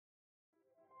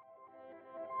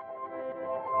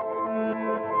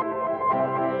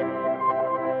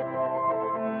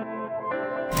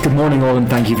Good morning all, and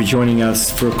thank you for joining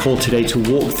us for a call today to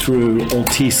walk through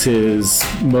Altice's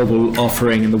mobile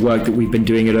offering and the work that we've been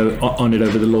doing on it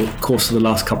over the course of the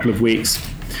last couple of weeks.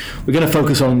 We're going to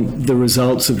focus on the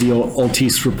results of the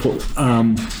Altice report.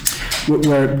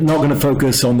 We're not going to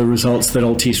focus on the results that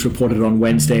Altice reported on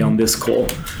Wednesday on this call.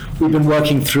 We've been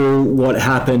working through what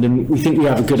happened, and we think we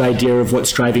have a good idea of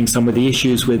what's driving some of the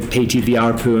issues with pay TV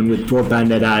ARPU and with broadband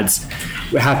net adds.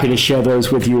 We're happy to share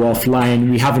those with you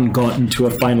offline. We haven't gotten to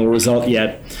a final result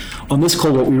yet. On this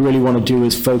call, what we really want to do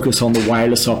is focus on the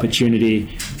wireless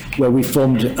opportunity, where we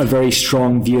formed a very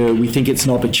strong view. We think it's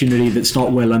an opportunity that's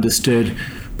not well understood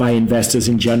by investors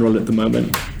in general at the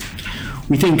moment.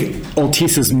 We think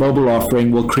Altice's mobile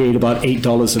offering will create about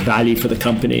 $8 of value for the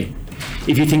company.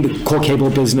 If you think the core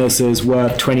cable business is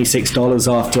worth $26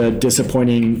 after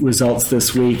disappointing results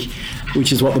this week,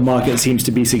 which is what the market seems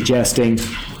to be suggesting,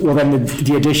 well then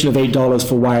the addition of $8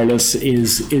 for wireless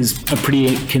is a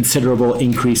pretty considerable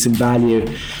increase in value.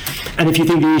 And if you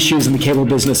think the issues in the cable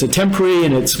business are temporary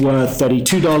and it's worth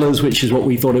 $32, which is what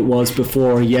we thought it was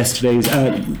before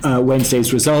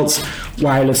Wednesday's results,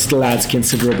 wireless still adds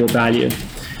considerable value.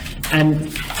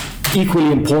 And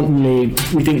equally importantly,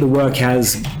 we think the work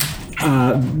has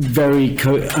very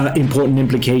important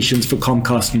implications for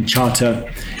Comcast and Charter,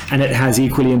 and it has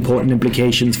equally important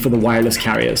implications for the wireless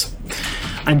carriers.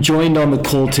 I'm joined on the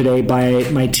call today by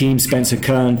my team, Spencer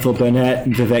Kern, Phil Burnett,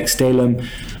 and Vivek Stalem.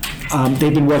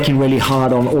 They've been working really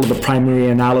hard on all of the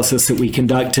primary analysis that we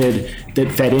conducted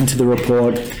that fed into the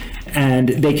report, and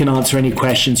they can answer any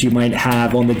questions you might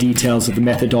have on the details of the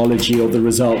methodology or the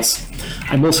results.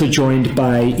 I'm also joined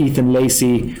by Ethan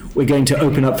Lacey. We're going to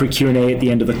open up for Q&A at the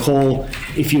end of the call.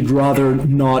 If you'd rather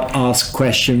not ask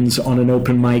questions on an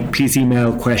open mic, please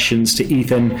email questions to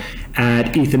Ethan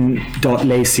at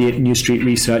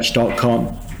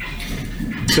ethan.lacey@newstreetresearch.com.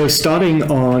 So starting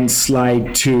on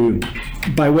slide 2,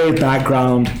 by way of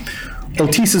background,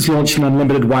 Altice has launched an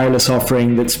unlimited wireless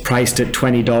offering that's priced at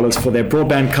 $20 for their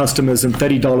broadband customers and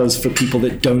 $30 for people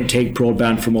that don't take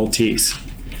broadband from Altice.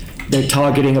 They're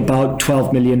targeting about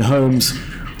 12 million homes,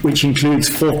 which includes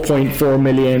 4.4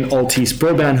 million Altice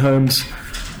broadband homes,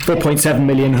 4.7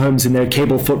 million homes in their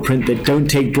cable footprint that don't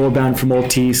take broadband from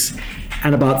Altice,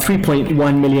 and about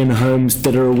 3.1 million homes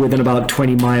that are within about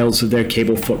 20 miles of their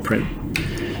cable footprint.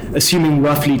 Assuming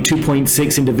roughly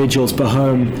 2.6 individuals per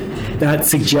home, that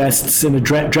suggests an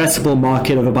addressable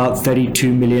market of about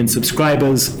 32 million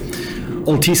subscribers.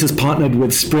 Altice has partnered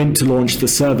with Sprint to launch the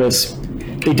service.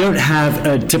 They don't have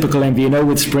a typical MVNO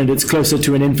with Sprint. It's closer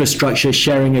to an infrastructure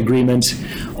sharing agreement.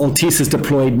 Altice has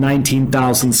deployed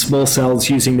 19,000 small cells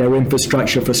using their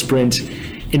infrastructure for Sprint.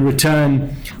 In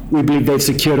return, we believe they've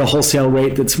secured a wholesale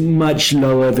rate that's much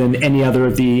lower than any other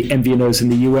of the MVNOs in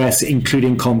the US,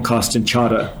 including Comcast and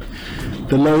Charter.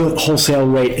 The low wholesale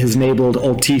rate has enabled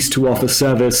Altice to offer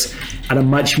service at a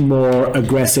much more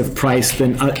aggressive price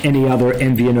than any other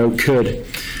MVNO could.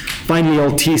 Finally,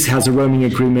 Altice has a roaming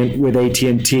agreement with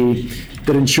AT&T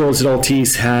that ensures that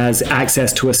Altice has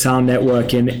access to a sound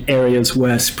network in areas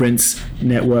where Sprint's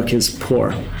network is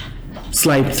poor.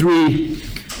 Slide 3.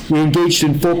 We engaged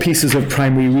in 4 pieces of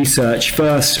primary research.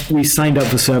 First, we signed up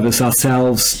the service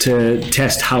ourselves to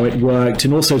test how it worked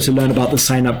and also to learn about the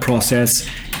sign-up process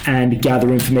and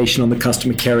gather information on the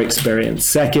customer care experience.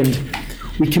 Second,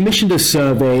 we commissioned a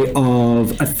survey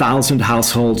of 1,000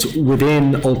 households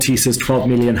within Altice's 12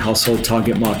 million household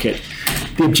target market.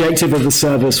 The objective of the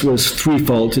service was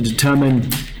threefold: to determine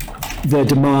the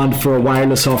demand for a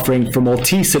wireless offering from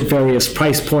Altice at various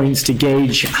price points, to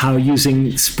gauge how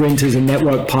using Sprint as a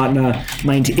network partner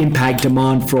might impact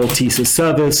demand for Altice's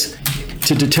service,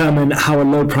 to determine how a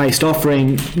low-priced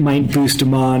offering might boost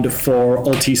demand for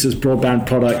Altice's broadband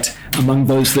product among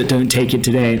those that don't take it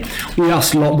today. We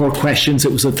asked a lot more questions.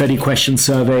 It was a 30-question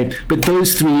survey, but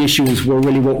those 3 issues were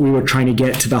really what we were trying to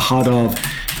get to the heart of,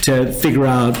 to figure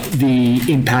out the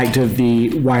impact of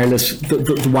the wireless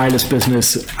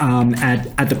business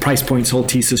at the price points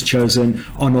Altice has chosen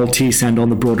on Altice and on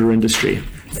the broader industry.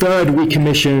 Third, we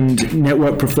commissioned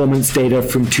network performance data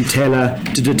from Tutela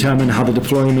to determine how the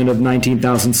deployment of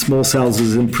 19,000 small cells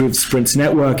has improved Sprint's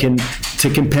network, and to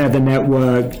compare the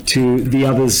network to the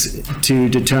others to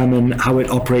determine how it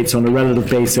operates on a relative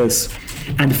basis.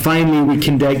 And finally, we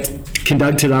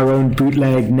conducted our own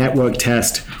bootleg network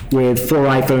test with 4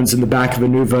 iPhones in the back of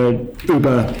an Uber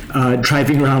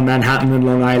driving around Manhattan and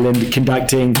Long Island,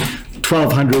 conducting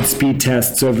 1,200 speed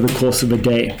tests over the course of a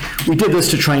day. We did this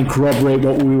to try and corroborate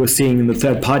what we were seeing in the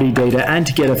third-party data and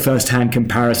to get a first-hand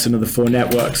comparison of the 4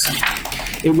 networks.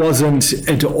 It wasn't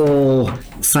at all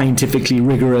scientifically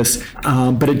rigorous,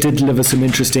 but it did deliver some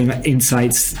interesting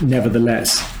insights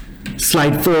nevertheless.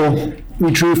 Slide 4, we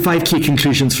drew 5 key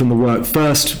conclusions from the work.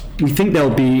 First, we think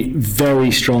there'll be very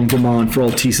strong demand for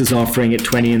Altice's offering at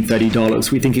 $20 and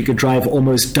 $30. We think it could drive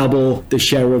almost double the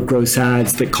share of gross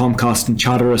ads that Comcast and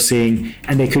Charter are seeing,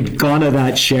 and they could garner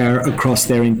that share across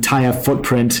their entire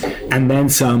footprint and then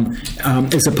some,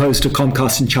 as opposed to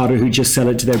Comcast and Charter who just sell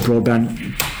it to their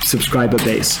broadband subscriber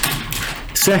base.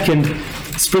 Second,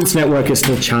 Sprint's network is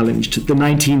still challenged. The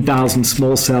 19,000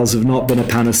 small cells have not been a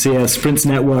panacea. Sprint's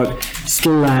network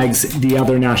still lags the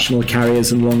other national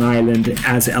carriers in Long Island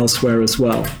as elsewhere as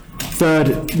well.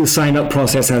 Third, the sign-up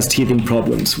process has teething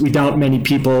problems. We doubt many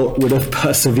people would have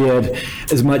persevered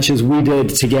as much as we did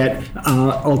to get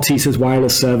Altice's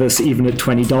wireless service, even at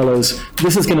 $20.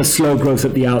 This is going to slow growth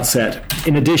at the outset.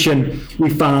 In addition, we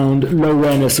found low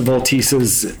awareness of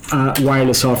Altice's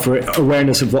wireless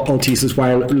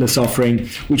offering,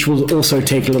 which will also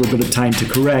take a little bit of time to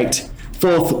correct.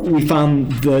 Fourth, we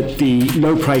found that the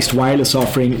low-priced wireless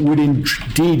offering would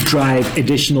indeed drive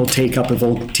additional take-up of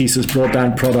Altice's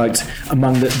broadband product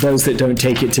among those that don't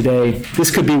take it today. This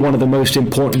could be one of the most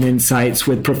important insights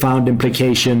with profound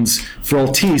implications for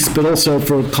Altice, but also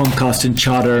for Comcast and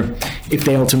Charter if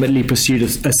they ultimately pursued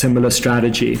a similar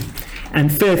strategy.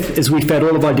 And fifth, as we fed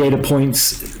all of our data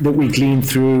points that we gleaned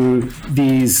through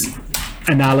these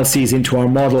analyses into our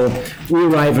model, we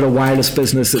arrive at a wireless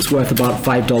business that's worth about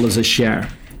 $5 a share.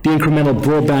 The incremental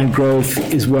broadband growth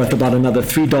is worth about another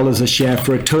 $3 a share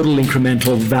for a total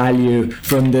incremental value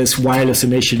from this wireless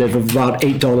initiative of about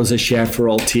 $8 a share for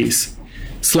Altice.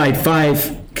 Slide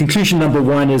 5. Conclusion number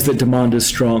 1 is that demand is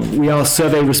strong. We asked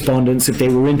survey respondents if they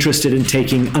were interested in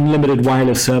taking unlimited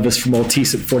wireless service from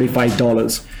Altice at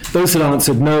 $45. Those that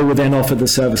answered no were then offered the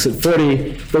service at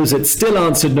 $40. Those that still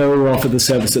answered no were offered the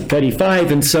service at $35,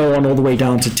 and so on all the way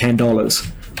down to $10.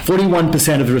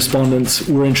 41% of the respondents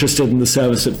were interested in the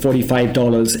service at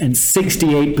 $45, and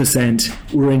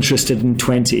 68% were interested in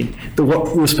 $20. The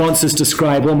responses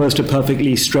describe almost a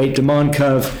perfectly straight demand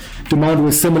curve. Demand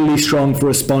was similarly strong for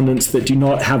respondents that do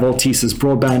not have Altice's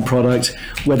broadband product,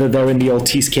 whether they're in the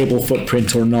Altice cable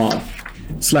footprint or not.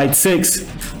 Slide 6.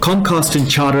 Comcast and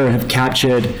Charter have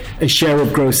captured a share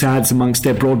of gross ads amongst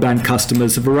their broadband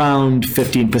customers of around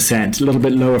 15%. A little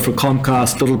bit lower for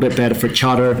Comcast, a little bit better for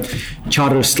Charter.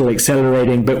 Charter is still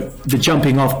accelerating, but the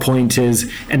jumping off point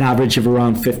is an average of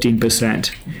around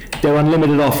 15%. Their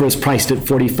unlimited offer is priced at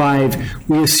 $45.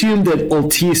 We assumed that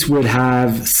Altice would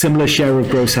have similar share of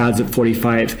gross ads at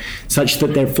 $45, such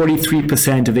that their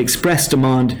 43% of express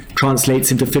demand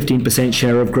translates into 15%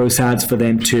 share of gross ads for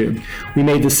them too. We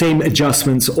made the same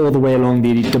adjustments all the way along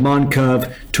the demand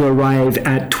curve to arrive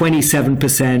at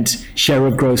 27% share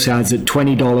of gross ads at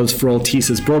 $20 for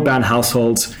Altice's broadband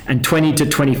households and 20 to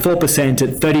 24%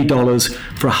 at $30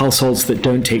 for households that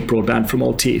don't take broadband from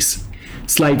Altice.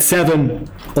 Slide 7,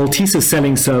 Altice is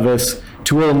selling service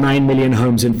to all 9 million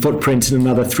homes in footprint and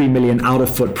another 3 million out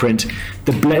of footprint.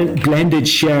 The blended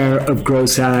share of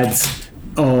gross ads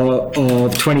of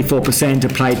 24%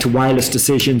 applied to wireless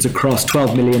decisions across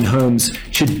 12 million homes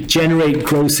should generate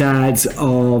gross ads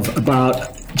of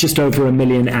about just over 1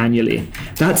 million annually.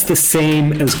 That's the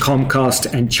same as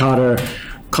Comcast and Charter.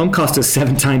 Comcast is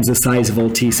 7 times the size of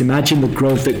Altice. Imagine the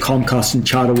growth that Comcast and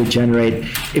Charter would generate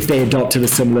if they adopted a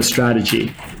similar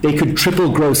strategy. They could triple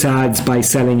gross ads by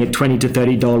selling at $20 to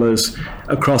 $30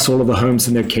 across all of the homes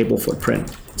in their cable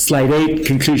footprint. Slide 8,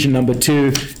 conclusion number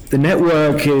 2. The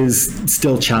network is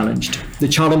still challenged. The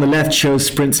chart on the left shows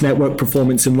Sprint's network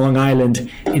performance in Long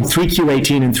Island in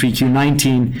 3Q18 and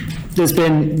 3Q19. There's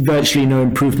been virtually no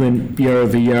improvement year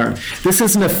over year. This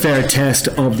isn't a fair test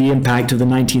of the impact of the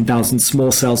 19,000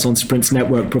 small cells on Sprint's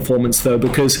network performance, though,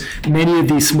 because many of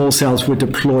these small cells were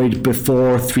deployed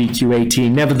before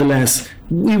 3Q18. Nevertheless,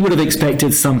 we would have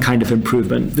expected some kind of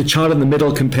improvement. The chart in the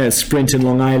middle compares Sprint in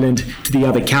Long Island to the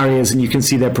other carriers, and you can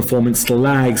see their performance still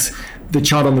lags. The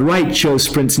chart on the right shows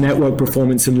Sprint's network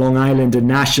performance in Long Island and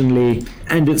nationally,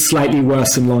 and it's slightly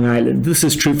worse in Long Island. This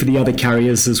is true for the other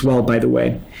carriers as well, by the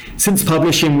way. Since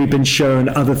publishing, we've been shown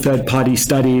other third-party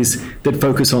studies that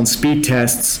focus on speed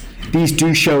tests. These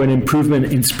do show an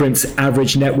improvement in Sprint's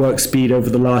average network speed over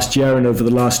the last year and over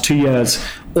the last 2 years.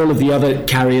 All of the other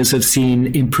carriers have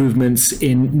seen improvements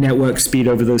in network speed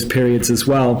over those periods as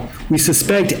well. We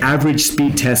suspect average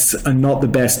speed tests are not the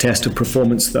best test of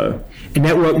performance, though. A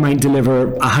network might deliver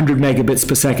 100 megabits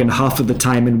per second half of the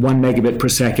time and 1 megabit per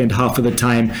second half of the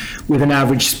time with an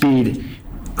average speed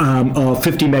of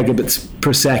 50 megabits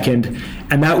per second,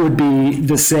 and that would be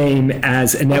the same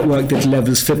as a network that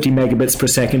delivers 50 megabits per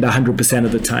second 100%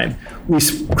 of the time. We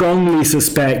strongly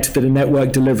suspect that a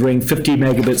network delivering 50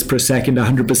 megabits per second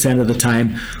 100% of the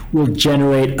time will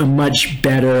generate a much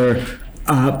better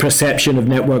perception of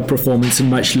network performance and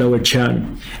much lower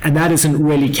churn. And that isn't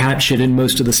really captured in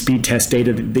most of the speed test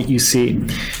data that you see.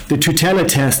 The Tutela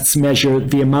tests measure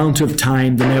the amount of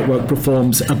time the network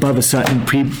performs above a certain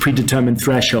predetermined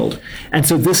threshold. And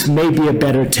so this may be a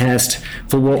better test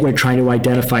for what we're trying to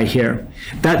identify here.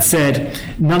 That said,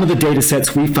 none of the data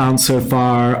sets we found so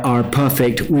far are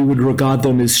perfect. We would regard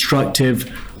them as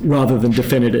instructive rather than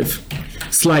definitive.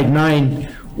 Slide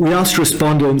 9. We asked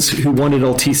respondents who wanted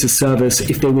Altice's service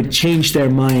if they would change their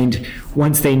mind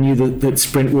once they knew that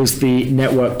Sprint was the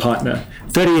network partner.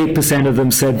 38% of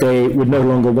them said they would no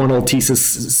longer want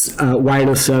Altice's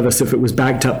wireless service if it was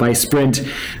backed up by Sprint.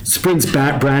 Sprint's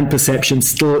brand perception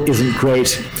still isn't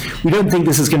great. We don't think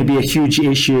this is going to be a huge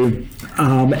issue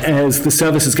as the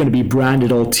service is going to be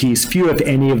branded Altice. Few, if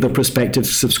any, of the prospective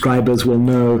subscribers will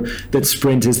know that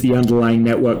Sprint is the underlying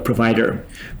network provider.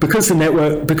 Because of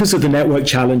the network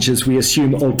challenges, we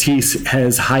assume Altice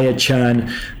has higher churn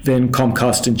than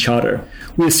Comcast and Charter.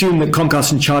 We assume that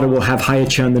Comcast and Charter will have higher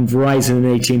churn than Verizon and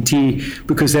AT&T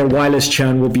because their wireless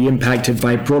churn will be impacted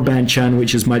by broadband churn,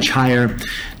 which is much higher.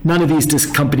 None of these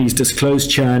companies disclose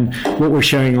churn. What we're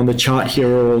showing on the chart here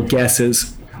are all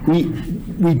guesses. We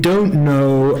don't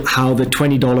know how the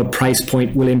 $20 price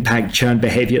point will impact churn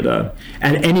behavior, though.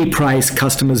 At any price,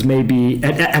 customers may be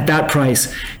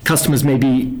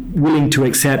willing to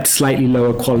accept slightly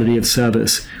lower quality of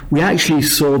service. We actually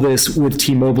saw this with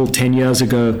T-Mobile 10 years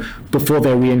ago before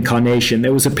their reincarnation.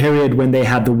 There was a period when they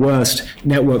had the worst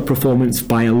network performance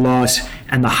by a lot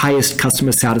and the highest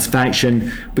customer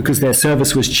satisfaction because their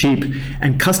service was cheap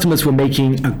and customers were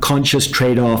making a conscious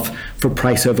trade-off for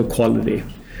price over quality.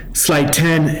 Slide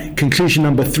 10, conclusion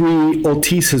number 3,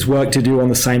 Altice has work to do on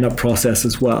the sign-up process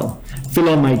as well. Phil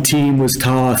on my team was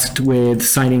tasked with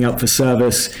signing up for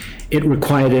service. It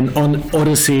required an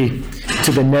odyssey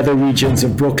to the nether regions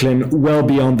of Brooklyn, well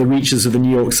beyond the reaches of the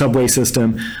New York subway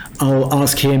system. I'll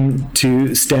ask him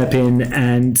to step in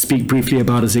and speak briefly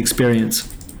about his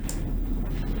experience.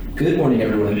 Good morning,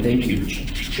 everyone. Thank you,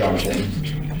 Jonathan.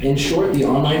 In short, the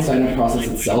online sign-up process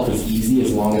itself is easy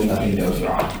as long as nothing goes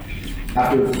wrong.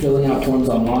 After filling out forms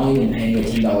online and paying a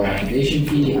 $10 activation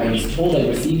fee, I was told I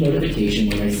received notification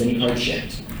when my SIM card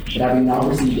shipped. But having not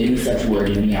received any such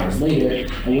word many hours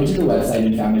later, I went to the website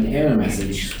and found an error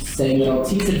message saying that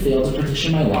Altice had failed to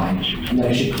partition my line and that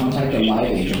I should contact a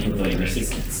live agent for further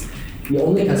assistance. The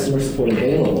only customer support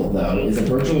available, though, is a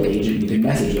virtual agent you can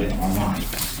message with online.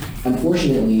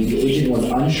 Unfortunately, the agent was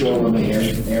unsure what my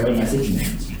error message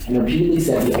meant, and repeatedly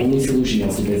said the only solution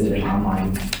was to visit an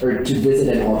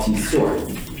Altice store.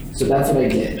 So that's what I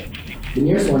did. The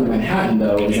nearest one in Manhattan,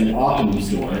 though, is an Optimum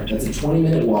store that's a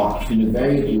 20-minute walk from the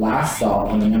very last stop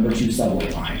on the number 2 subway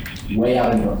line, way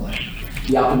out in Brooklyn.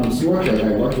 The Optimum store clerk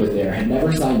I worked with there had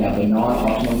never signed up a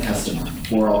non-Optimum customer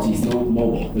for Altice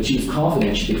Mobile, but she was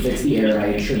confident she could fix the error I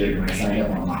had triggered when I signed up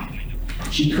online.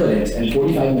 She couldn't, and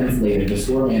 45 minutes later, the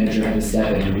store manager had to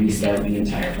step in and restart the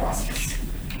entire process.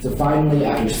 So finally,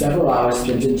 after several hours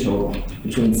spent in total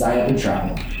between sign-up and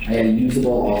travel, I had a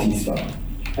usable Altice phone.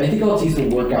 I think Altice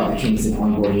will work out the kinks in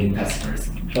onboarding new customers,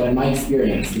 but in my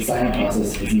experience, the sign-up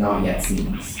process is not yet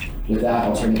seamless. With that,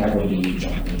 I'll turn it back over to you,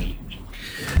 Jonathan.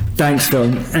 Thanks,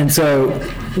 Phil. And so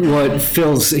what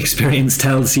Phil's experience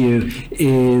tells you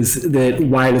is that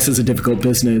wireless is a difficult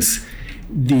business.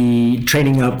 The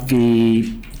training up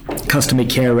the customer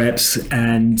care reps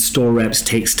and store reps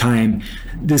takes time.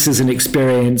 This is an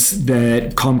experience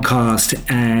that Comcast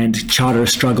and Charter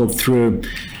struggled through.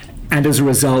 And as a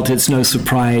result, it's no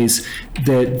surprise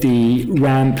that the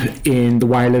ramp in the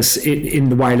wireless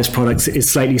products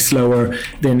is slightly slower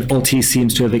than Altice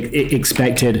seems to have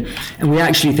expected. And we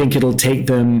actually think it'll take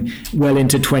them well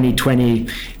into 2020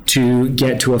 to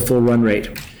get to a full run rate.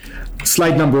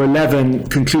 Slide number 11,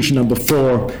 conclusion number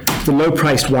 4, the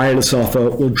low-priced wireless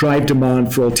offer will drive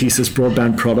demand for Altice's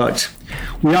broadband product.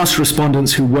 We asked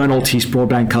respondents who weren't Altice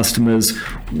broadband customers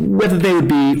whether they would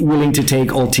be willing to take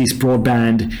Altice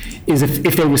broadband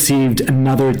if they received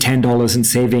another $10 in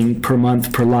saving per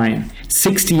month per line.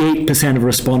 68% of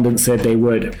respondents said they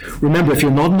would. Remember, if you're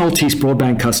not an Altice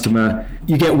broadband customer,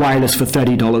 you get wireless for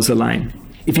 $30 a line.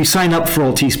 If you sign up for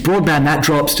Altice broadband, that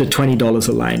drops to $20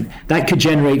 a line. That could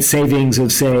generate savings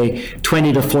of, say,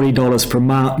 $20 to $40 per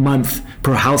month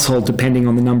per household, depending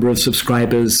on the number of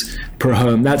subscribers per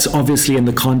home. That's obviously in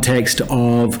the context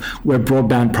of where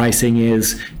broadband pricing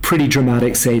is, pretty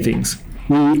dramatic savings.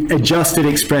 We adjusted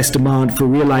express demand for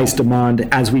realized demand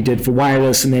as we did for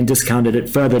wireless and then discounted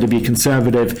it further to be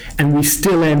conservative, and we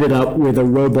still ended up with a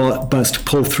robust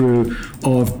pull-through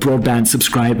of broadband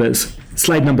subscribers.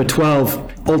 Slide number 12.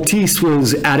 Altice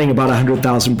was adding about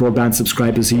 100,000 broadband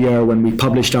subscribers a year when we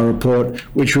published our report,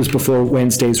 which was before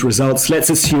Wednesday's results. Let's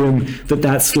assume that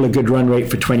that's still a good run rate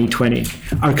for 2020.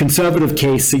 Our conservative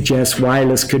case suggests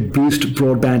wireless could boost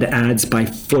broadband adds by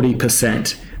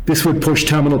 40%. This would push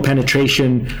terminal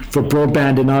penetration for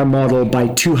broadband in our model by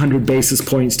 200 basis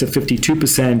points to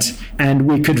 52%, and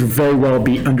we could very well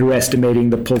be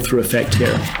underestimating the pull-through effect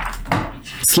here.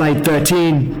 Slide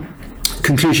 13.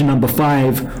 Conclusion number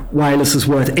 5, wireless is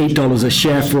worth $8 a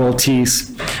share for Altice.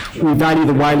 We value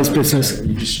the wireless business.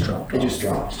 It just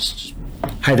dropped.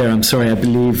 Hi there, I'm sorry, I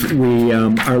believe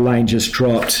our line just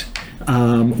dropped.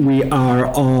 We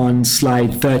are on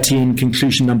slide 13,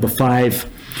 conclusion number 5.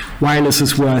 Wireless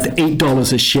is worth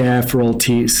 $8 a share for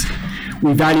Altice.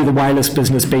 We value the wireless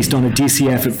business based on a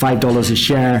DCF at $5 a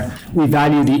share. We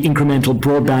value the incremental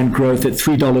broadband growth at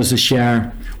 $3 a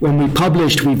share. When we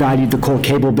published, we valued the core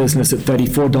cable business at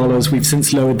 $34. We've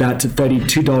since lowered that to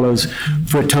 $32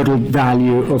 for a total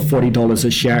value of $40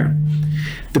 a share.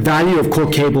 The value of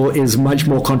core cable is much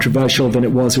more controversial than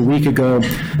it was a week ago.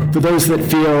 For those that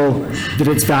feel that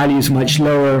its value is much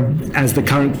lower, as the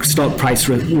current stock price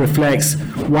reflects,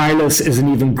 wireless is an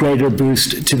even greater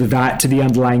boost to the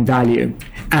underlying value.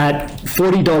 At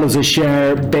 $40 a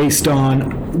share, based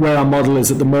on where our model is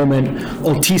at the moment,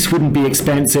 Altice wouldn't be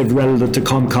expensive relative to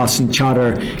Comcast and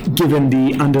Charter, given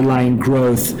the underlying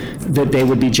growth that they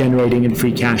would be generating in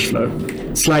free cash flow.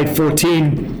 Slide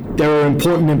 14. There are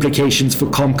important implications for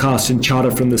Comcast and Charter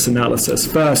from this analysis.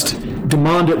 First,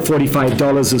 demand at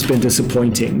 $45 has been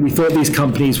disappointing. We thought these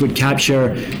companies would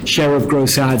capture share of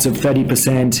gross adds of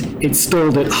 30%. It's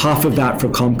stalled at half of that for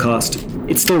Comcast.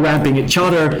 It's still ramping at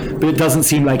Charter, but it doesn't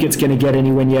seem like it's going to get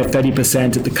anywhere near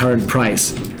 30% at the current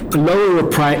price. A lower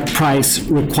price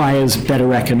requires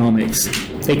better economics.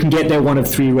 They can get there one of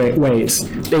 3 ways.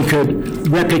 They could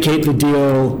replicate the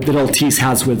deal that Altice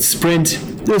has with Sprint.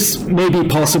 This may be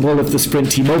possible if the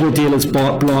Sprint T-Mobile deal is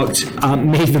blocked,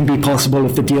 may even be possible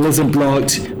if the deal isn't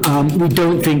blocked. We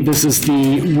don't think this is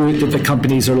the route that the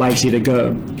companies are likely to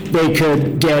go. They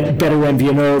could get better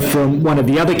MVNO from one of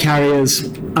the other carriers,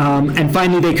 and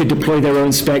finally they could deploy their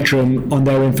own spectrum on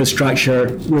their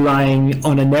infrastructure, relying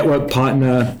on a network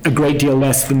partner a great deal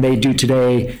less than they do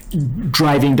today,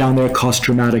 driving down their cost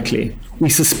dramatically. We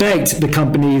suspect the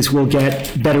companies will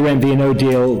get better MVNO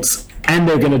deals, and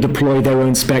they're going to deploy their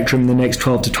own spectrum in the next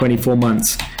 12 to 24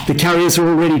 months. The carriers are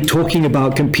already talking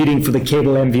about competing for the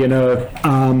cable MVNO,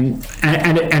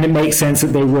 and it makes sense that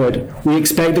they would. We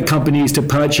expect the companies to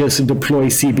purchase and deploy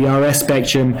CBRS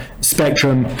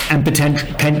spectrum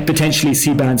and potentially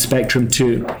C-band spectrum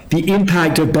too. The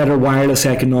impact of better wireless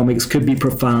economics could be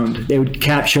profound. They would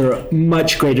capture a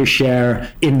much greater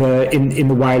share in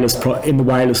the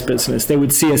wireless business. They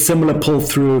would see a similar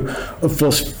pull-through of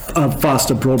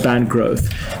faster broadband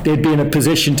growth. They'd be in a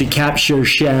position to capture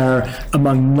share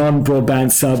among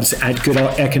non-broadband subs at good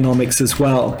economics as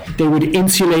well. They would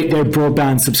insulate their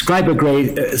broadband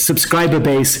subscriber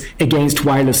base against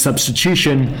wireless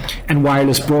substitution and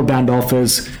wireless broadband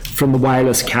offers from the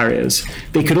wireless carriers.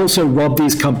 They could also rob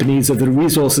these companies of the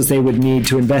resources they would need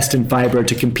to invest in fiber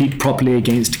to compete properly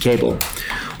against cable.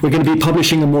 We're going to be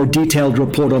publishing a more detailed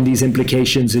report on these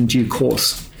implications in due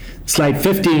course. Slide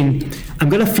 15, I'm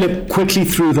going to flip quickly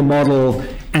through the model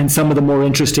and some of the more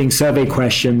interesting survey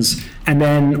questions, and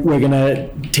then we're going to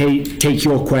take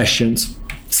your questions.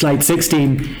 Slide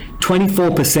 16,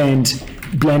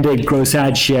 24% blended gross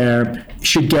ad share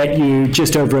should get you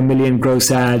just over 1 million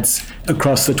gross ads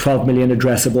across the 12 million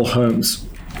addressable homes.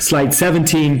 Slide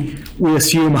 17, we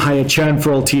assume a higher churn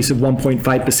for Altice of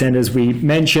 1.5% as we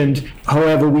mentioned.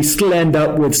 However, we still end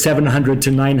up with 700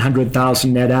 to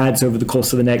 900,000 net adds over the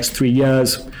course of the next 3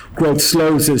 years. Growth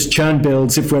slows as churn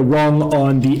builds. If we're wrong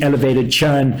on the elevated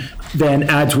churn, then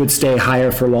ads would stay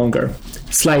higher for longer.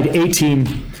 Slide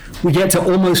 18, we get to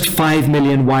almost 5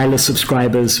 million wireless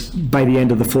subscribers by the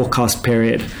end of the forecast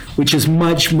period, which is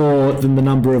much more than the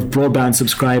number of broadband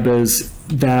subscribers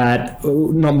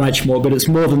not much more, but it's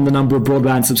more than the number of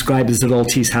broadband subscribers that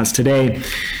Altice has today.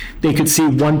 They could see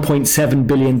 $1.7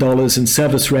 billion in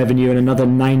service revenue and another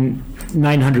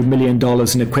 $900 million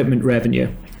in equipment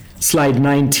revenue. Slide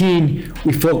 19,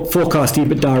 we forecast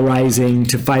EBITDA rising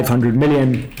to $500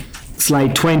 million.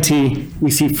 Slide 20, we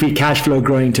see free cash flow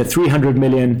growing to $300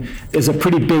 million. There's a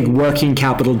pretty big working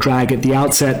capital drag at the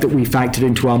outset that we factored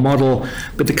into our model,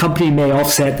 but the company may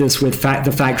offset this with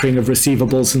the factoring of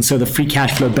receivables, and so the free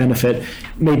cash flow benefit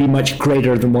may be much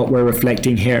greater than what we're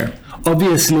reflecting here.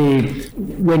 Obviously,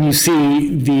 when you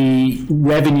see the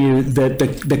revenue that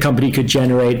the company could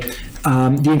generate,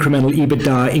 the incremental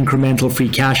EBITDA, incremental free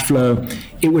cash flow,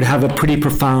 it would have a pretty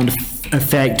profound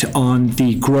effect on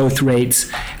the growth rates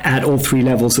at all three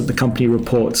levels that the company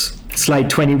reports. Slide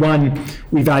 21,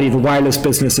 we value the wireless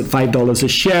business at $5 a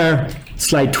share.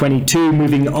 Slide 22,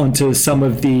 moving on to some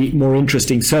of the more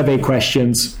interesting survey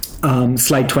questions.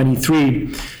 Slide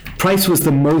 23, price was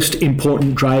the most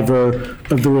important driver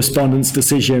of the respondents'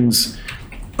 decisions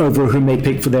over whom they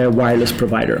pick for their wireless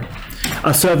provider.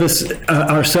 Our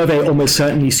survey almost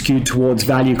certainly skewed towards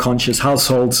value-conscious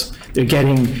households. They're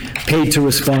getting paid to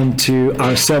respond to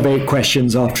our survey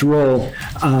questions after all.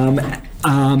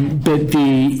 But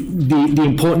the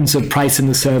importance of price in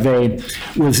the survey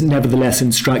was nevertheless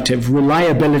instructive.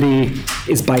 Reliability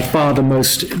is by far the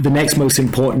next most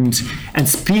important, and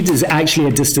speed is actually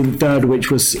a distant third, which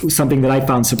was something that I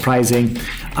found surprising.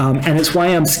 And it's why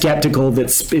I'm skeptical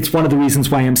it's one of the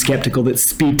reasons why I'm skeptical that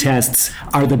speed tests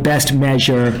are the best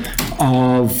measure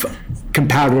of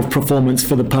comparative performance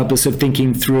for the purpose of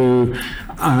thinking through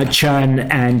churn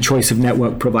and choice of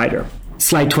network provider.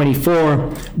 Slide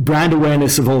 24, brand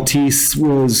awareness of Altice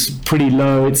was pretty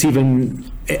low. It's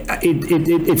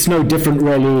no different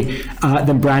really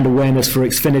than brand awareness for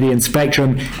Xfinity and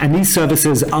Spectrum, and these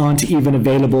services aren't even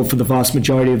available for the vast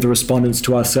majority of the respondents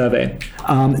to our survey.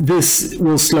 This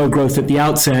will slow growth at the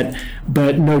outset,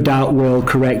 but no doubt will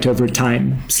correct over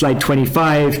time. Slide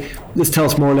 25, this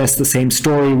tells more or less the same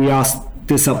story. We asked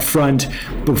this up front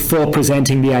before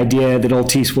presenting the idea that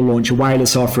Altice will launch a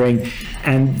wireless offering,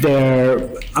 and there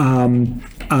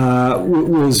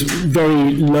was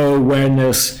very low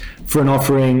awareness for an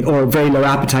offering, or very low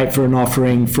appetite for an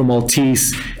offering from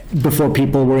Altice before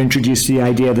people were introduced to the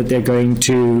idea that they're going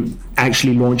to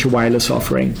actually launch a wireless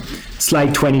offering.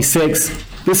 Slide 26.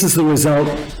 This is the result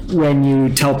when you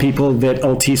tell people that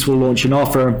Altice will launch an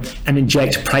offer and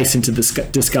inject price into this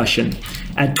discussion.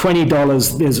 At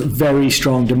 $20, there's very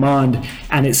strong demand,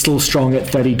 and it's still strong at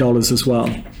 $30 as well.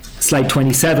 Slide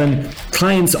 27.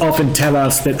 Clients often tell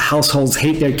us that households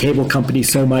hate their cable company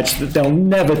so much that they'll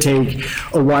never take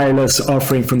a wireless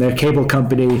offering from their cable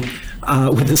company,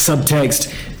 with the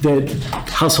subtext that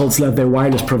households love their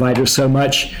wireless provider so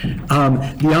much.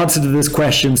 The answer to this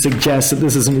question suggests that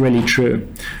this isn't really true.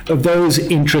 Of those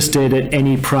interested at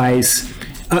any price,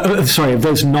 of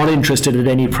those not interested at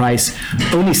any price,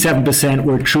 only 7%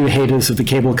 were true haters of the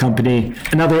cable company.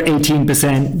 Another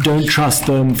 18% don't trust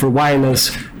them for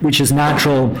wireless, which is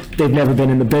natural. They've never been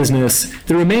in the business.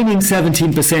 The remaining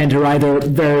 17% are either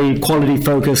very quality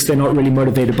focused, they're not really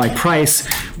motivated by price,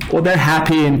 or they're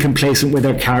happy and complacent with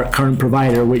their current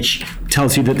provider, which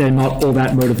tells you that they're not all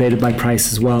that motivated by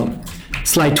price as well.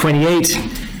 Slide 28.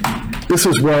 This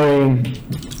was worrying.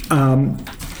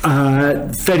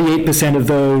 38% of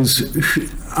those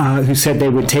who said they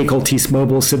would take Altice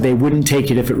Mobile said they wouldn't take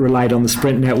it if it relied on the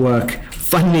Sprint network.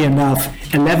 Funnily enough,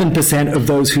 11% of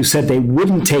those who said they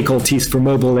wouldn't take Altice for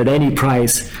mobile at any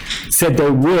price said they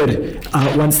would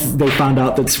once they found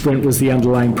out that Sprint was the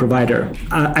underlying provider.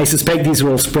 I suspect these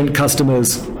are all Sprint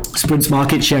customers. Sprint's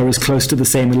market share is close to the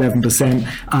same 11%.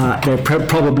 They're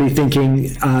probably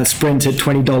thinking Sprint at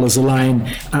 $20 a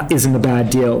line isn't a bad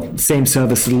deal. Same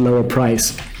service at a lower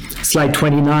price. Slide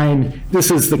 29,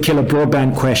 this is the killer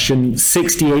broadband question.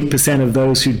 68% of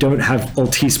those who don't have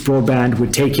Altice broadband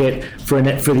would take it for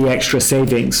the extra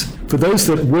savings. For those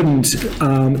that wouldn't,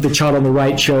 the chart on the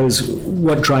right shows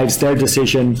what drives their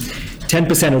decision.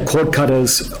 10% are cord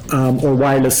cutters or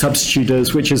wireless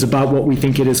substituters, which is about what we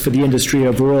think it is for the industry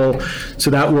overall. So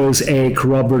that was a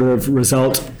corroborative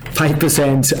result.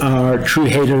 5% are true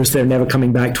haters. They're never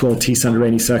coming back to Altice under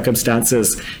any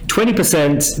circumstances.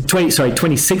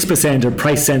 26% are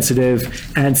price sensitive,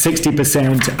 and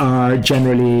 60% are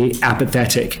generally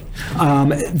apathetic.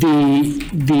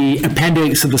 The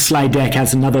appendix of the slide deck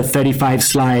has another 35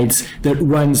 slides that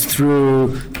runs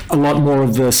through a lot more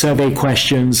of the survey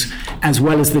questions, as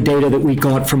well as the data that we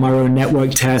got from our own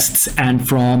network tests and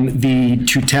from the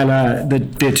Tutela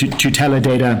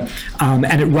data,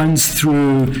 and it runs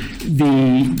through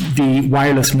the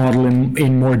wireless model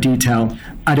in more detail.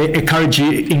 I'd encourage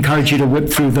you to whip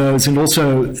through those, and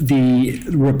also the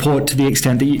report to the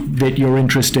extent that you're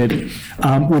interested.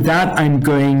 With that, I'm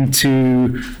going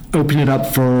to open it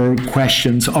up for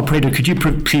questions. Operator, could you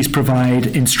please provide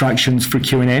instructions for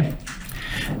Q&A?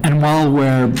 And while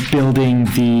we're building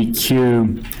the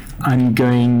queue, I'm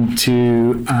going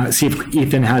to see if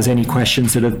Ethan has any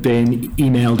questions that have been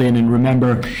emailed in. And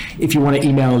remember, if you want to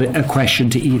email a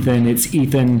question to Ethan, it's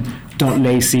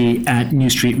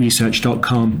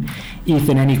ethan.lacey@newstreetresearch.com.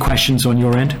 Ethan, any questions on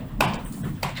your end?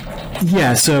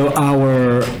 Yeah, so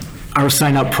our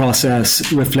sign-up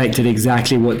process reflected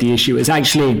exactly what the issue is.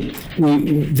 Actually,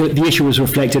 the issue was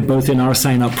reflected both in our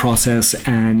sign-up process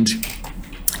and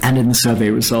and in the survey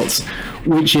results,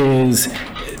 which is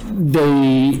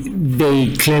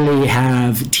they clearly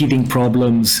have teething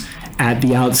problems at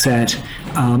the outset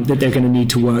that they're going to need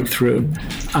to work through,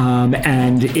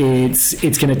 and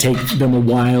it's going to take them a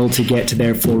while to get to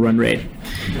their full run rate.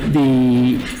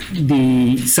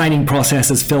 The signing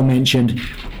process, as Phil mentioned,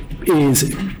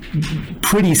 is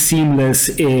pretty seamless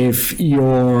if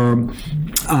your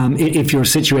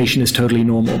situation is totally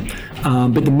normal.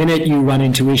 But the minute you run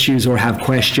into issues or have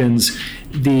questions,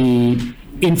 the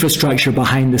infrastructure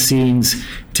behind the scenes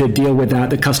to deal with that,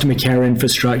 the customer care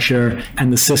infrastructure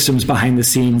and the systems behind the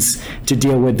scenes to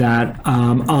deal with that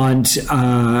aren't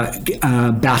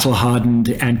battle hardened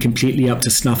and completely up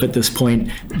to snuff at this point.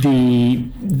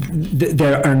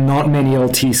 There are not many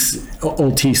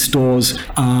Altice stores.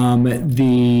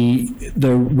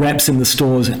 The reps in the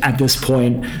stores at this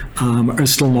point are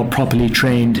still not properly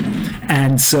trained,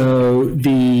 and so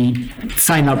the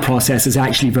sign-up process is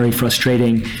actually very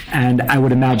frustrating, and I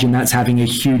would imagine that's having a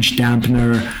huge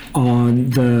dampener on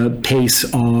the pace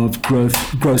of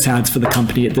gross adds for the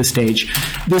company at this stage.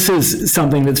 This is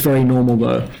something that's very normal,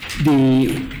 though.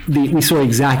 We saw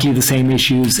exactly the same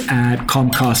issues at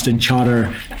Comcast and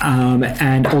Charter,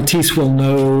 and Altice will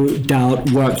no doubt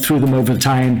work through them over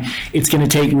time. It's going to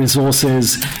take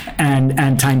resources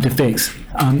and time to fix.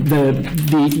 The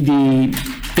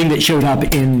thing that showed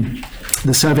up in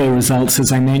the survey results,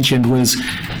 as I mentioned, was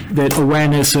that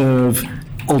awareness of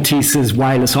Altice's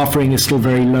wireless offering is still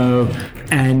very low,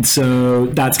 and so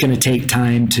that's going to take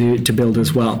time to build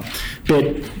as well. But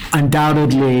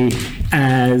undoubtedly,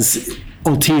 as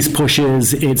Altice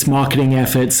pushes its marketing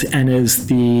efforts and as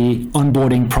the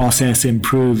onboarding process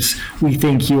improves, we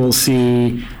think you'll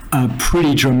see a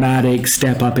pretty dramatic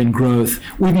step up in growth.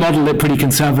 We've modeled it pretty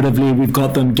conservatively. We've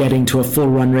got them getting to a full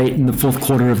run rate in the fourth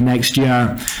quarter of next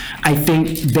year. I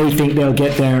think they think they'll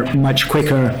get there much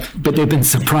quicker, but they've been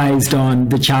surprised on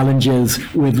the challenges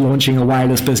with launching a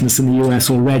wireless business in the US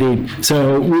already.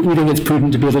 So we think it's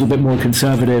prudent to be a little bit more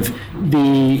conservative.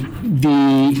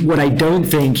 What I don't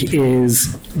think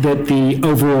is that the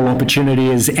overall opportunity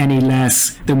is any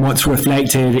less than what's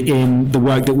reflected in the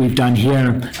work that we've done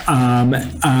here.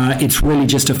 It's really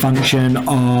just a function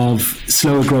of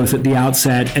slower growth at the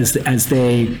outset as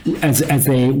they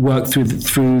work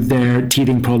through their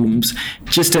teething problems.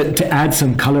 Just to add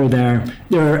some color there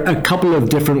are a couple of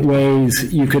different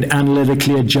ways you could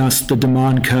analytically adjust the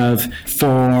demand curve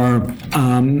for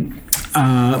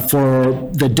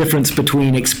the difference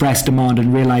between express demand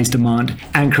and realized demand,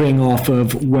 anchoring off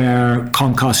of where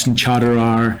Comcast and Charter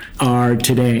are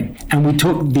today. And we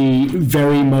took the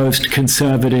very most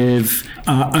conservative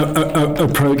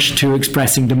approach to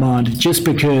expressing demand, just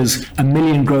because 1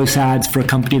 million gross adds for a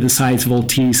company the size of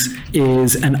Altice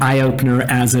is an eye-opener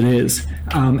as it is.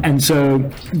 And so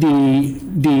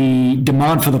the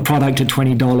demand for the product at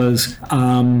 $20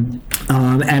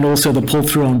 and also the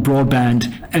pull-through on broadband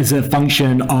as a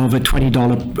function of a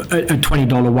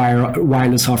 $20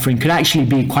 wireless offering could actually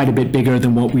be quite a bit bigger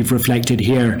than what we've reflected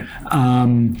here.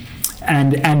 And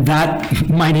that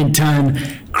might in turn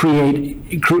create an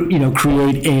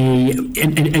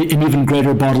even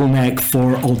greater bottleneck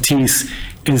for Altice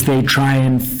as they try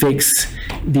and fix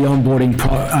the onboarding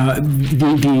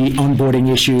the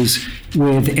onboarding issues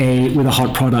with a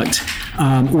hot product.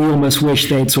 We almost wish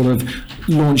they'd sort of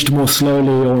launched more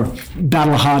slowly or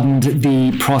battle hardened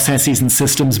the processes and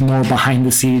systems more behind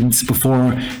the scenes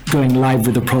before going live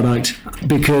with the product,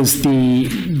 because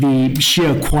the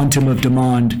sheer quantum of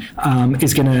demand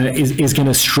is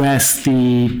gonna stress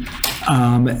their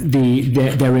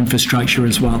infrastructure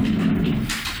as well.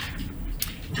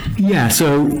 Yeah,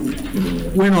 so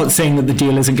we're not saying that the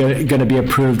deal isn't going to be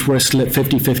approved. We're still at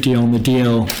 50-50 on the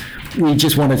deal. We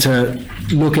just wanted to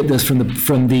look at this from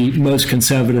the most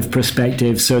conservative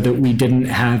perspective so that we didn't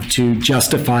have to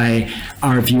justify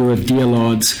our view of deal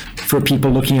odds for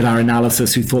people looking at our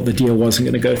analysis who thought the deal wasn't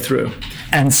going to go through.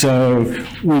 And so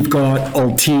we've got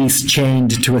Altice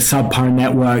chained to a subpar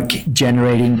network,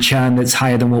 generating churn that's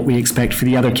higher than what we expect for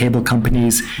the other cable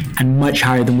companies and much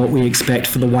higher than what we expect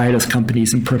for the wireless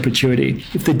companies in perpetuity.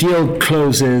 If the deal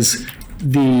closes,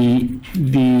 the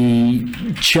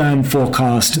churn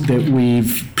forecast that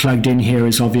we've plugged in here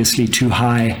is obviously too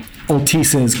high.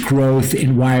 Altice's growth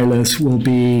in wireless will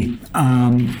be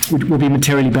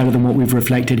materially better than what we've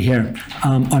reflected here,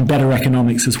 on better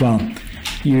economics as well.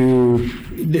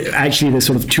 Actually, there's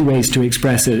sort of two ways to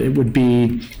express it. It would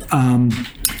be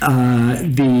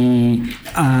the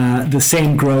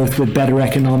same growth with better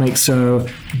economics, so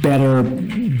better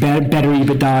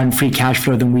EBITDA and free cash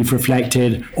flow than we've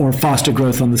reflected, or faster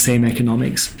growth on the same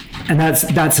economics. And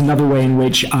that's another way in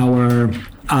which our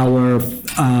our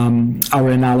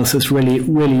analysis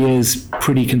really is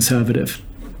pretty conservative.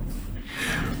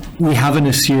 We haven't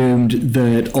assumed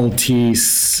that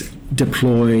Altice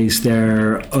deploys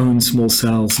their own small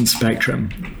cells and spectrum.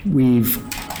 We've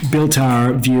built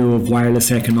our view of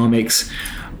wireless economics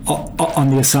on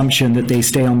the assumption that they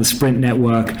stay on the Sprint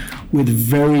network with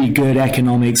very good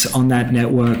economics on that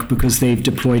network because they've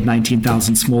deployed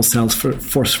 19,000 small cells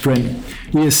for Sprint.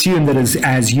 We assume that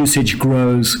as usage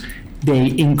grows, they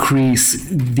increase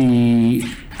the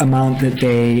amount that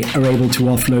they are able to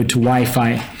offload to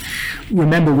Wi-Fi.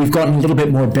 Remember, we've gotten a little bit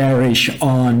more bearish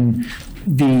on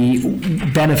the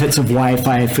benefits of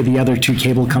Wi-Fi for the other two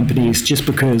cable companies just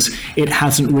because it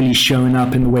hasn't really shown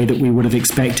up in the way that we would have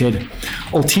expected.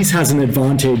 Altice has an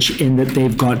advantage in that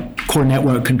they've got core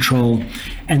network control,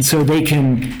 and so they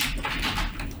can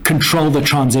control the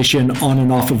transition on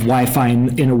and off of Wi-Fi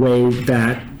in a way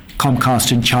that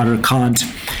Comcast and Charter can't.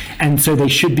 And so they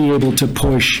should be able to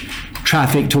push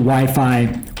traffic to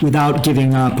Wi-Fi without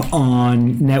giving up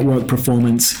on network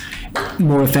performance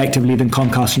more effectively than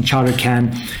Comcast and Charter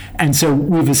can. And so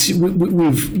we've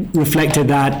reflected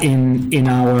that in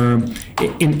our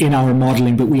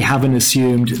modeling, but we haven't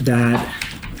assumed that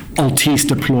Altice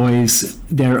deploys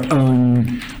their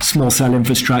own small cell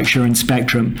infrastructure and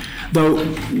spectrum, though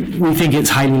we think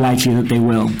it's highly likely that they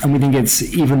will, and we think it's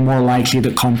even more likely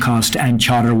that Comcast and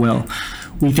Charter will.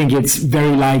 We think it's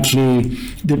very likely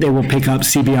that they will pick up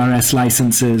CBRS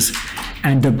licenses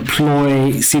and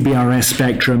deploy CBRS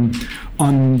spectrum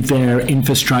on their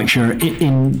infrastructure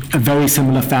in a very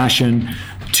similar fashion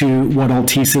to what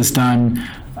Altice has done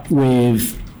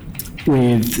with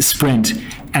Sprint.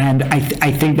 And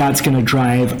I think that's going to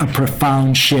drive a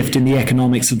profound shift in the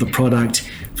economics of the product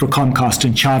for Comcast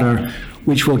and Charter,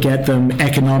 which will get them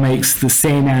economics the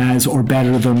same as or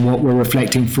better than what we're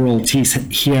reflecting for Altice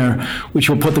here, which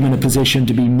will put them in a position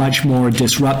to be much more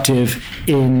disruptive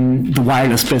in the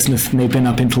wireless business than they've been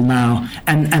up until now.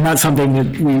 And that's something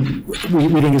that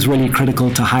we think is really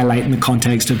critical to highlight in the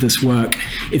context of this work.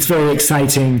 It's very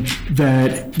exciting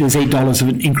that there's $8 of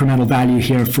an incremental value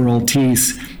here for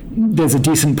Altice. There's a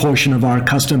decent portion of our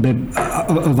customer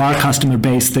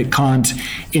base that can't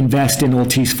invest in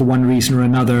Altice for one reason or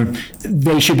another.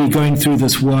 They should be going through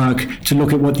this work to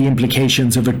look at what the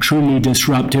implications of a truly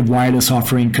disruptive wireless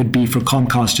offering could be for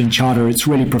Comcast and Charter. It's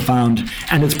really profound,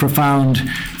 and it's profound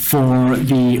for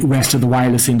the rest of the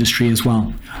wireless industry as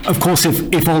well. Of course, if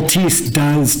Altice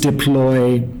does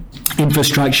deploy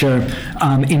infrastructure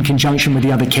in conjunction with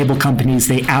the other cable companies,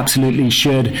 they absolutely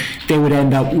should. They would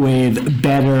end up with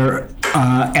better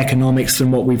economics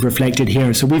than what we've reflected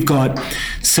here. So we've got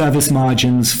service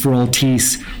margins for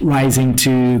Altice rising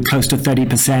to close to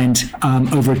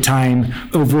 30% over time.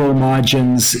 Overall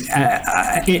margins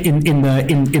in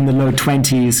the low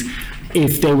 20s.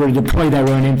 If they were to deploy their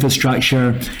own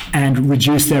infrastructure and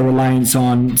reduce their reliance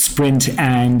on Sprint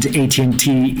and AT&T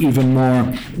even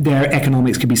more, their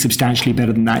economics could be substantially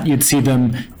better than that. You'd see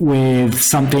them with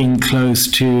something close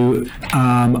to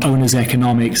owner's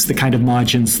economics, the kind of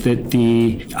margins that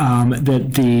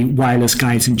the wireless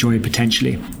guys enjoy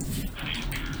potentially.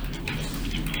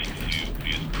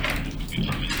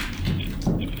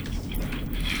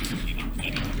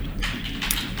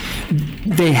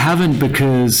 They haven't,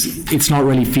 because it's not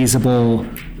really feasible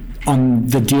on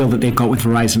the deal that they've got with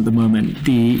Verizon at the moment.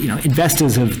 The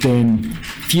investors have been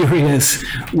furious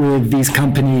with these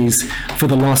companies for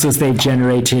the losses they've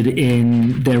generated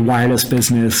in their wireless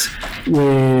business,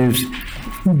 with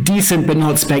decent but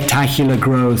not spectacular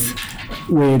growth,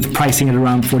 with pricing at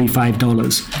around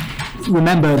 $45.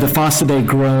 Remember, the faster they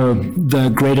grow, the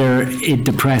greater it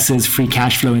depresses free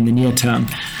cash flow in the near term.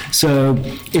 So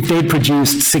if they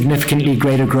produced significantly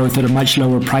greater growth at a much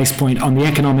lower price point on the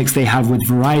economics they have with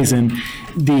Verizon,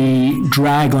 the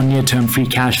drag on near-term free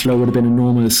cash flow would have been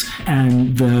enormous,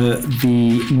 and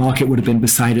the market would have been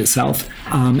beside itself.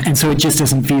 And so it just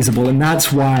isn't feasible. And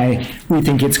that's why we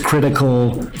think it's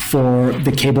critical for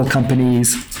the cable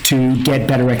companies to get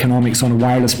better economics on a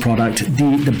wireless product.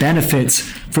 The benefits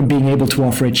from being able to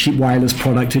offer a cheap wireless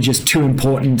product are just too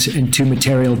important and too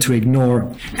material to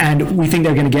ignore. And we think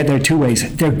they're going to get there two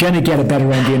ways. They're going to get a better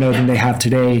MVNO than they have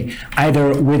today,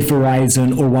 either with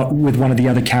Verizon or with one of the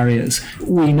other carriers.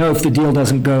 we know if the deal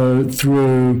doesn't go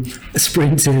through,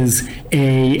 Sprint is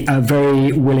a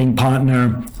very willing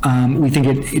partner. We think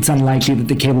it's unlikely that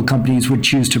the cable companies would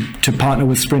choose to partner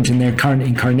with Sprint in their current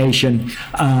incarnation.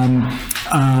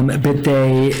 But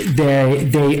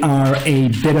they are a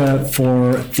bidder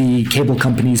for the cable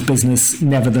company's business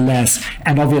nevertheless.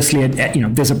 And obviously,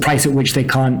 there's a price at which they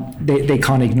can't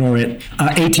ignore it.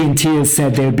 AT&T has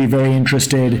said they would be very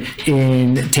interested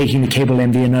in taking the cable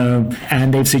MVNO,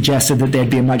 and they've suggested that they'd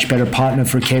be a much better partner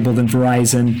for cable than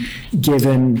Verizon,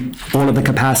 given all of the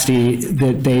capacity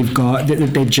that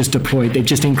they've just deployed. They've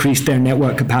just increased their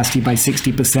network capacity by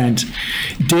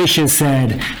 60%. Dish has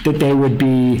said that they would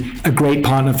be a great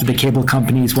partner for the cable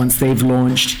companies once they've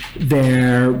launched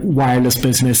their wireless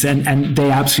business, and they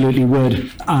absolutely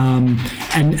would.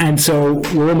 And so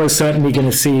we're almost certainly going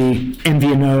to see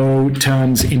MVNO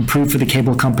terms improve for the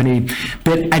cable company,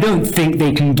 but I don't think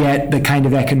they can get the kind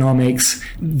of economics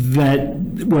that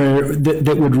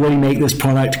would really make this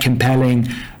product compelling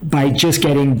by just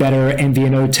getting better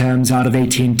MVNO terms out of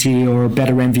AT&T or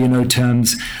better MVNO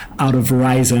terms out of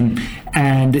Verizon.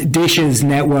 And Dish's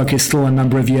network is still a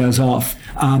number of years off.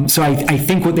 So I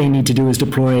think what they need to do is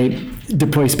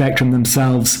deploy spectrum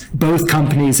themselves. Both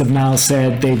companies have now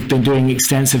said they've been doing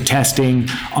extensive testing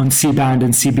on C-band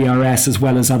and CBRS as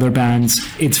well as other bands.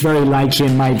 It's very likely,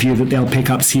 in my view, that they'll pick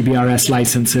up CBRS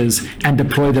licenses and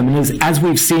deploy them. And as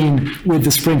we've seen with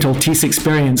the Sprint Altice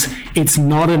experience, it's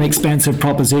not an expensive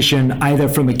proposition either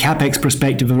from a CapEx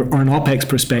perspective or an OpEx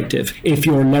perspective if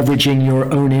you're leveraging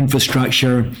your own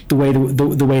infrastructure the way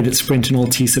that Sprint and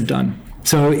Altice have done.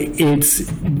 So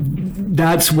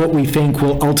that's what we think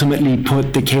will ultimately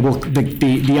put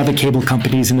the other cable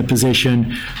companies in a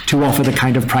position to offer the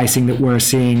kind of pricing that we're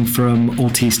seeing from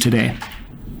Altice today.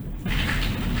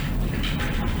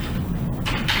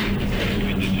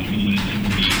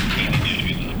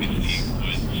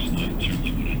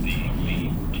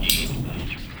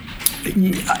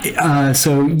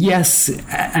 So yes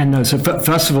and no. So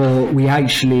first of all, we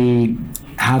actually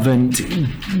haven't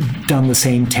done the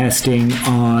same testing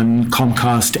on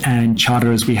Comcast and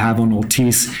Charter as we have on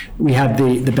Altice. We had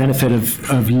the benefit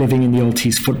of living in the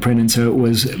Altice footprint, and so it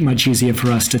was much easier for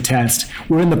us to test.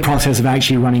 We're in the process of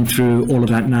actually running through all of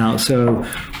that now. So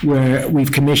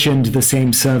we've commissioned the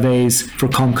same surveys for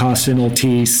Comcast and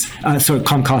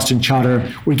Comcast and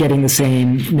Charter. We're getting the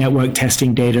same network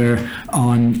testing data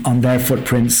on their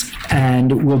footprints,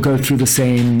 and we'll go through the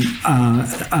same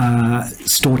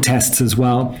store tests as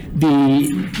well. There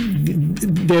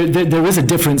is a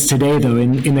difference today, though,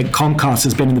 in that Comcast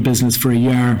has been in the business for a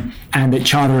year, and that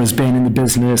Charter has been in the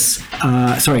business.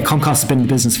 Comcast has been in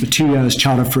the business for 2 years,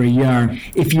 Charter for a year.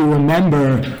 If you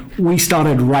remember, we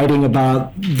started writing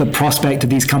about the prospect of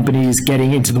these companies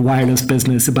getting into the wireless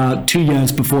business about 2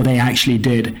 years before they actually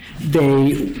did.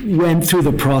 They went through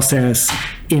the process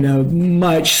in a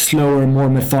much slower, more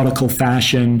methodical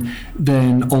fashion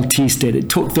than Altice did. It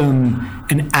took them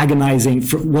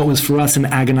what was for us an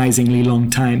agonizingly long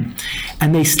time.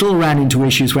 And they still ran into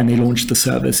issues when they launched the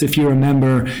service. If you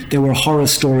remember, there were horror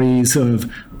stories of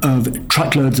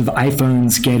truckloads of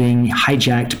iPhones getting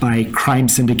hijacked by crime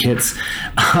syndicates,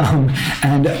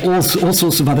 and all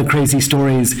sorts of other crazy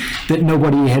stories that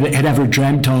nobody had ever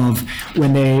dreamt of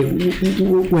when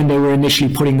they were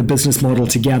initially putting the business model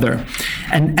together.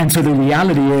 And so the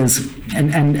reality is,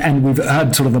 and we've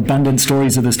heard sort of abundant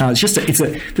stories of this now.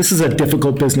 This is a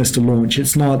difficult business to launch.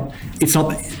 It's not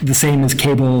the same as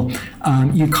cable.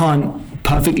 You can't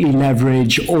perfectly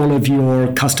leverage all of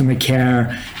your customer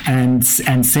care and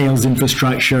sales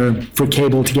infrastructure for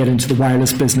cable to get into the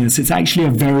wireless business. It's actually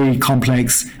a very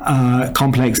complex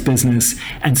business,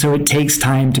 and so it takes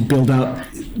time to build up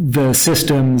the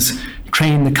systems,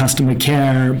 train the customer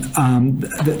care,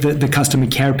 the customer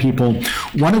care people.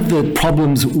 One of the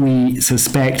problems we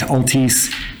suspect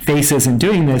Altice faces in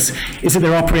doing this is that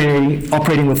they're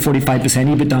operating with 45%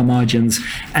 EBITDA margins,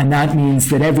 and that means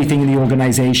that everything in the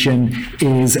organization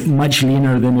is much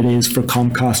leaner than it is for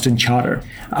Comcast and Charter.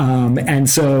 And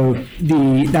so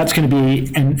that's going to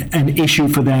be an issue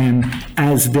for them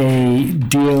as they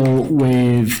deal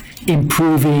with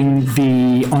improving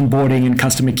the onboarding and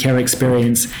customer care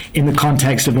experience in the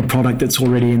context of a product that's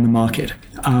already in the market.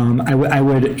 I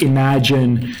would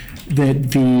imagine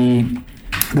that the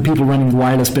people running the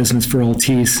wireless business for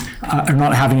Altice are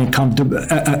not having a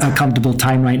comfortable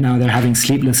time right now. They're having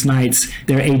sleepless nights.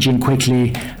 They're aging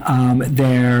quickly.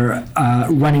 They're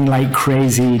running like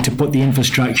crazy to put the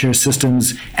infrastructure,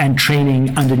 systems, and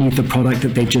training underneath the product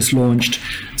that they've just launched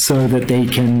so that they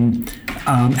can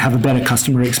have a better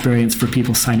customer experience for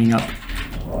people signing up.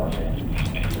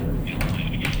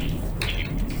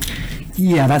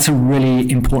 Yeah, that's a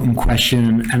really important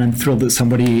question, and I'm thrilled that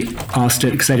somebody asked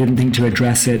it because I didn't think to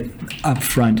address it up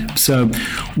front. So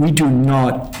we do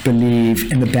not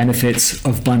believe in the benefits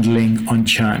of bundling on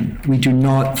churn. We do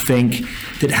not think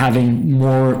that having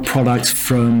more products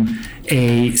from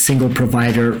a single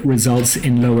provider results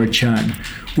in lower churn.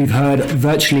 We've heard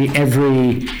virtually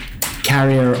every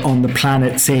carrier on the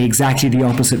planet say exactly the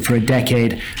opposite for a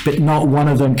decade, but not one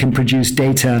of them can produce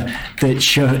data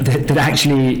that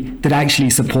actually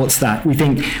supports that. We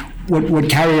think what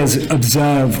carriers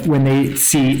observe when they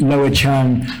see lower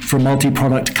churn for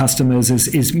multi-product customers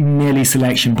is merely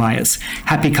selection bias.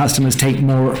 Happy customers take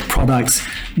more products,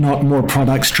 not more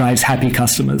products drives happy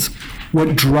customers.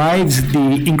 What drives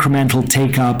the incremental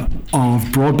take-up of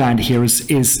broadband here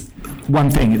is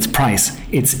one thing, it's price.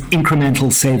 It's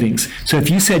incremental savings. So if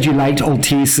you said you liked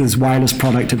Altice's wireless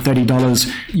product at $30,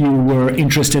 you were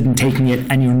interested in taking it,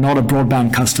 and you're not a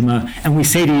broadband customer, and we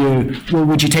say to you, well,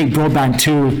 would you take broadband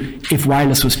too if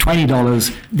wireless was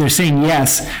 $20? They're saying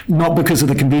yes, not because of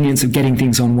the convenience of getting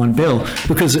things on one bill,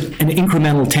 because an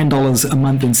incremental $10 a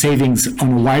month in savings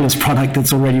on a wireless product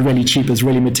that's already really cheap is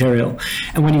really material.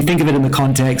 And when you think of it in the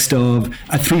context of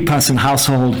a 3-person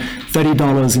household,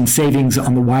 $30 in savings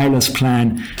on the wireless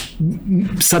plan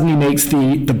suddenly makes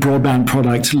the broadband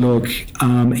product look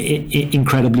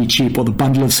incredibly cheap, or the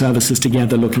bundle of services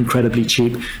together look incredibly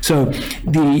cheap. So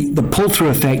the pull-through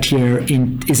effect here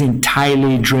is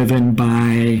entirely driven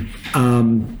by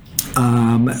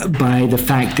the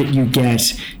fact that you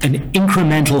get an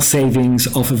incremental savings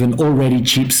off of an already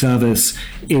cheap service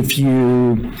if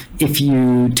you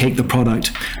take the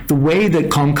product. The way that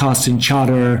Comcast and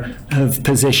Charter have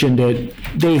positioned it,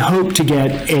 they hope to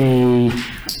get a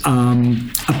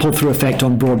pull-through effect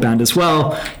on broadband as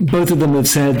well. Both of them have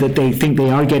said that they think they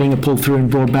are getting a pull-through in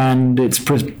broadband. It's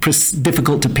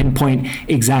difficult to pinpoint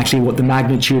exactly what the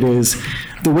magnitude is.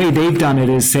 The way they've done it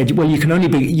is said, well, you can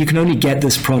only get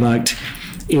this product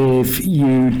if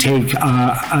you take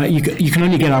you can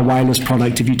only get our wireless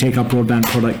product if you take our broadband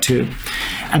product too.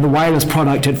 And the wireless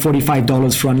product at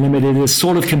 $45 for unlimited is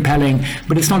sort of compelling,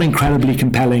 but it's not incredibly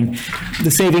compelling.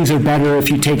 The savings are better if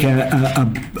you take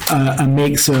a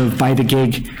mix of by the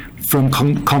gig from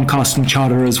Comcast and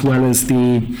Charter, as well as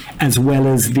the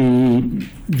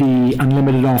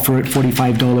unlimited offer at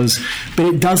 $45, but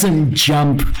it doesn't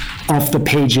jump off the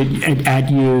page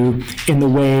at you in the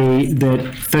way that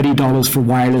 $30 for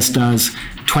wireless does,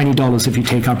 $20 if you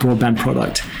take our broadband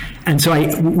product. And so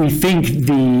we think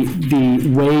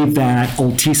the way that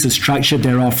Altice has structured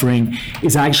their offering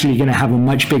is actually going to have a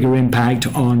much bigger impact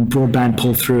on broadband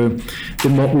pull-through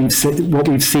than what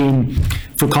we've seen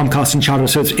for Comcast and Charter.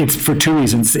 So it's for two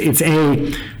reasons. It's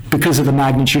A, because of the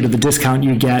magnitude of the discount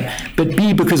you get, but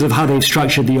B, because of how they've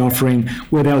structured the offering,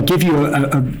 where they'll give you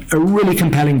a really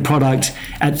compelling product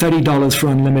at $30 for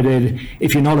unlimited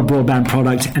if you're not a broadband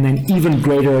product, and then even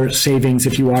greater savings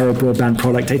if you are a broadband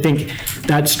product. I think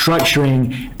that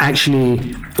structuring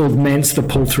actually augments the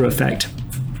pull-through effect.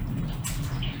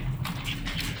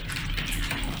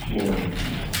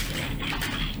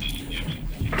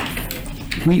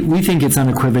 We think it's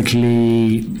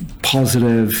unequivocally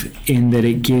positive in that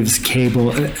it gives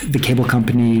the cable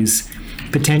companies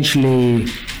potentially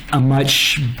a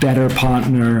much better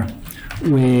partner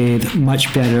with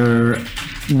much better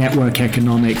network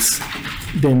economics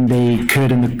than they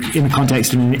could in the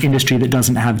context of an industry that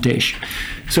doesn't have Dish.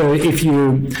 So if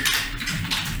you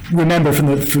remember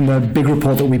from the big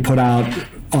report that we put out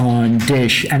on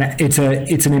Dish, and it's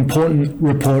an important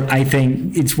report. I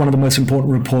think it's one of the most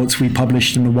important reports we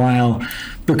published in a while,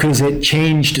 because it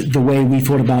changed the way we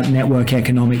thought about network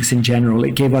economics in general.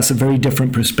 It gave us a very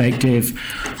different perspective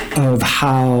of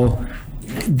how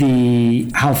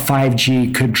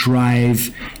 5G could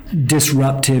drive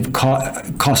disruptive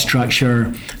cost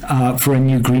structure for a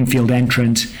new greenfield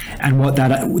entrant, and what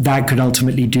that could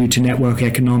ultimately do to network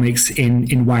economics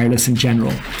in wireless in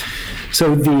general.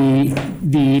 So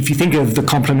if you think of the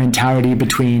complementarity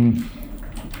between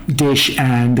Dish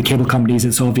and the cable companies,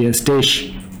 it's obvious.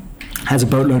 Dish has a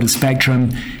boatload of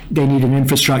spectrum. They need an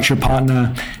infrastructure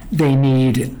partner. They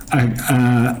need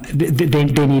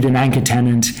they need an anchor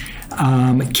tenant.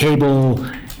 Cable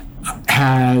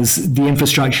has the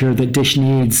infrastructure that Dish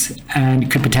needs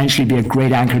and could potentially be a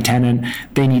great anchor tenant.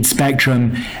 They need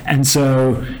spectrum, and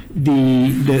so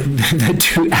the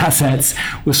two assets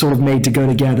were sort of made to go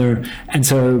together, and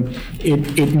so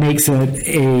it makes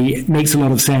a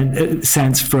lot of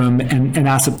sense from an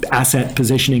asset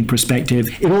positioning perspective.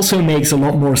 It also makes a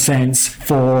lot more sense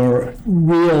for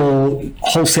real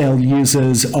wholesale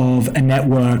users of a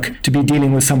network to be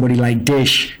dealing with somebody like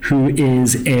Dish, who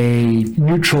is a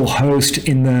neutral host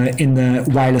in the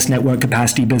wireless network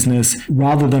capacity business,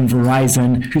 rather than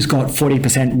Verizon, who's got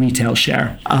 40% retail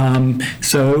share.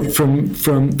 So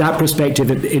from that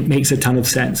perspective, it makes a ton of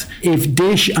sense. If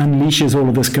Dish unleashes all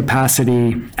of this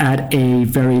capacity at a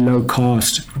very low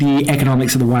cost, the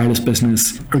economics of the wireless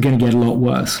business are going to get a lot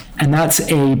worse. And that's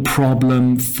a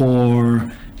problem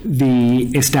for the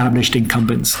established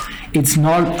incumbents. It's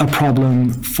not a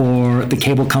problem for the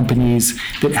cable companies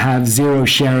that have zero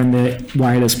share in the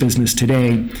wireless business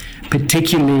today,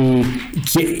 particularly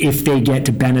if they get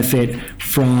to benefit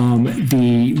from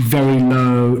the very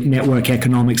low network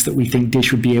economics that we think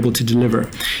Dish would be able to deliver.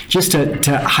 Just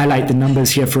to highlight the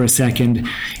numbers here for a second,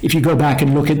 if you go back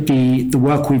and look at the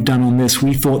work we've done on this,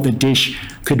 we thought that Dish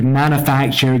could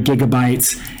manufacture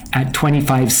gigabytes at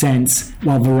 25 cents,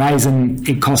 while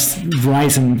it costs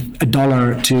Verizon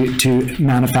 $1 to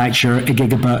manufacture a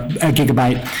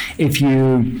gigabyte if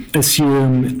you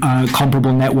assume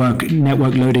comparable network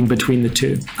loading between the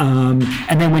two. And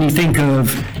then when you think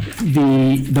of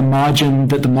the margin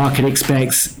that the market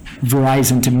expects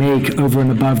Verizon to make over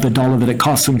and above the $1 that it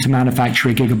costs them to manufacture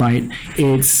a gigabyte,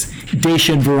 it's Dish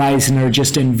and Verizon are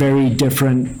just in very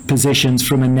different positions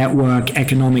from a network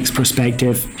economics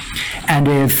perspective. And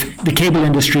if the cable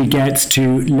industry gets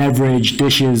to leverage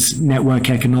Dish's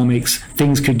network economics,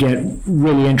 things could get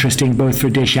really interesting both for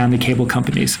Dish and the cable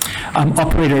companies.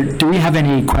 Operator, do we have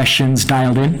any questions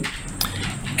dialed in?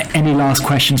 Any last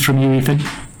questions from you, Ethan?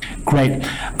 Great.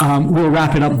 We'll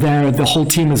wrap it up there. The whole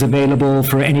team is available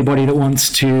for anybody that wants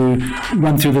to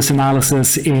run through this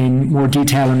analysis in more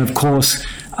detail. And of course,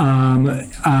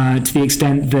 to the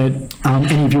extent that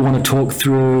any of you want to talk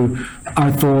through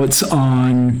our thoughts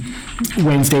on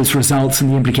Wednesday's results and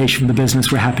the implication for the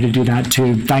business, we're happy to do that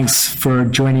too. Thanks for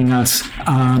joining us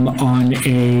on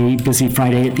a busy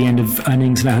Friday at the end of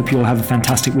earnings, and I hope you all have a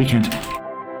fantastic weekend.